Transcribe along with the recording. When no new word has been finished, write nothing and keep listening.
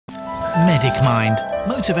Medic Mind.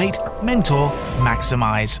 Motivate, mentor,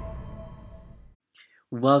 maximize.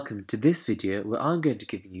 Welcome to this video where I'm going to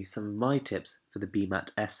give you some of my tips for the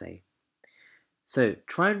BMAT essay. So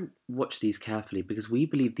try and watch these carefully because we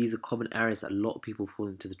believe these are common areas that a lot of people fall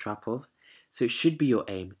into the trap of, so it should be your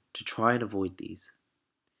aim to try and avoid these.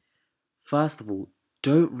 First of all,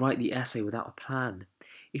 don't write the essay without a plan.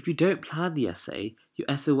 If you don't plan the essay, your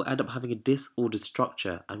essay will end up having a disordered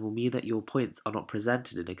structure and will mean that your points are not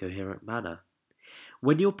presented in a coherent manner.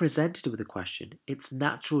 When you're presented with a question, it's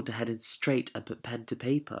natural to head in straight and put pen to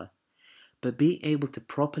paper, but being able to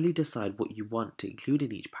properly decide what you want to include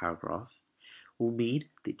in each paragraph will mean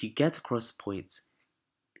that you get across points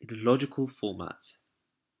in a logical format.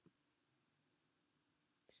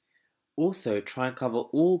 Also, try and cover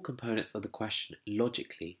all components of the question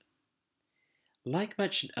logically. Like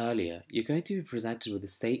mentioned earlier, you're going to be presented with a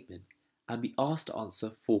statement and be asked to answer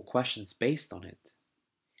 4 questions based on it.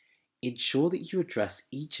 Ensure that you address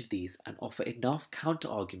each of these and offer enough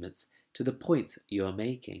counter-arguments to the points you are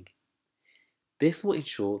making. This will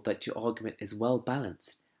ensure that your argument is well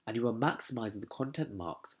balanced and you are maximising the content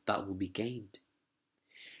marks that will be gained.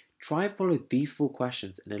 Try and follow these 4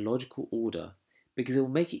 questions in a logical order because it will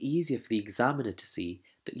make it easier for the examiner to see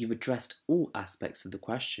that you've addressed all aspects of the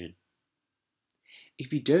question.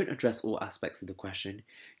 If you don't address all aspects of the question,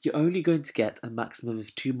 you're only going to get a maximum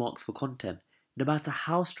of 2 marks for content, no matter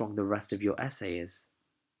how strong the rest of your essay is.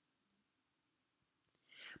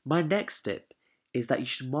 My next tip is that you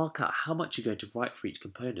should mark out how much you're going to write for each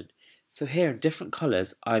component. So here in different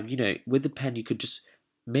colours, with the pen you could just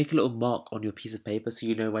make a little mark on your piece of paper so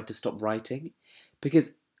you know when to stop writing.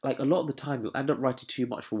 Because a lot of the time you'll end up writing too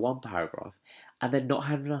much for one paragraph and then not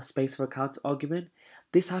having enough space for a counter argument.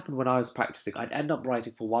 This happened when I was practicing. I'd end up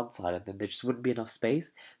writing for one side and then there just wouldn't be enough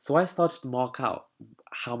space. So I started to mark out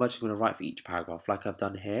how much I'm going to write for each paragraph like I've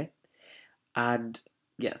done here. And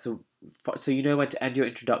yeah, so you know when to end your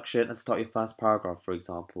introduction and start your first paragraph, for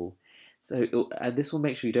example. And this will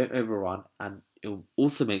make sure you don't overrun, and it will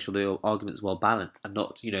also make sure that your argument is well balanced and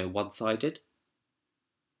not, one-sided.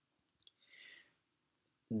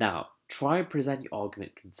 Now, try and present your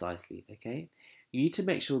argument concisely, okay? You need to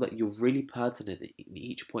make sure that you're really pertinent in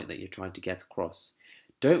each point that you're trying to get across.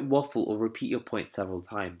 Don't waffle or repeat your point several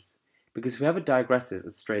times, because whoever digresses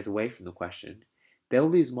and strays away from the question, they'll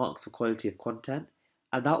lose marks for quality of content,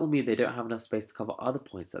 and that will mean they don't have enough space to cover other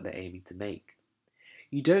points that they're aiming to make.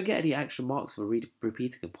 You don't get any extra marks for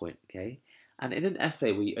repeating a point, okay? And in an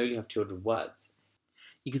essay where you only have 200 words,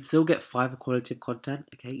 you can still get 5 for quality of content,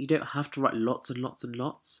 okay? You don't have to write lots and lots and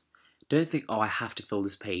lots. Don't think, oh, I have to fill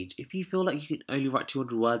this page. If you feel like you can only write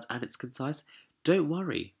 200 words and it's concise, don't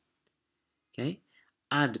worry, okay?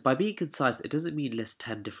 And by being concise, it doesn't mean list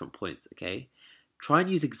 10 different points, okay? Try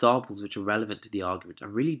and use examples which are relevant to the argument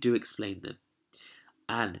and really do explain them.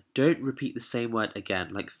 And don't repeat the same word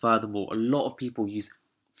again, like furthermore. A lot of people use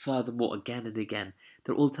furthermore again and again.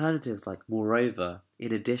 There are alternatives like moreover,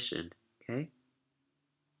 in addition, okay?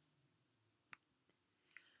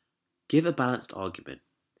 Give a balanced argument.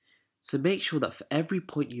 So make sure that for every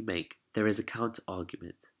point you make, there is a counter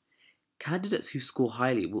argument. Candidates who score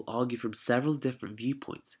highly will argue from several different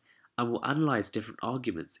viewpoints and will analyse different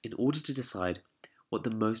arguments in order to decide what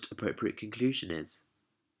the most appropriate conclusion is.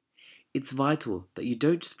 It's vital that you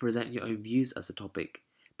don't just present your own views as a topic,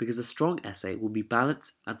 because a strong essay will be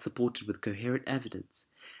balanced and supported with coherent evidence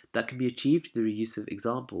that can be achieved through the use of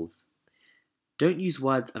examples. Don't use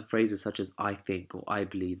words and phrases such as I think or I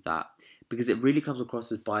believe that, because it really comes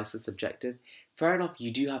across as biased and subjective. Fair enough,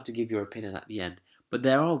 you do have to give your opinion at the end, but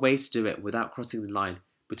there are ways to do it without crossing the line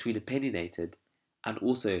between opinionated and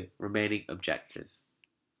also remaining objective.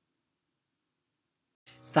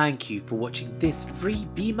 Thank you for watching this free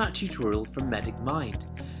BMAT tutorial from Medic Mind.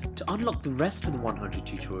 To unlock the rest of the 100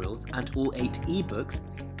 tutorials and all 8 ebooks,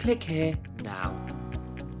 click here now.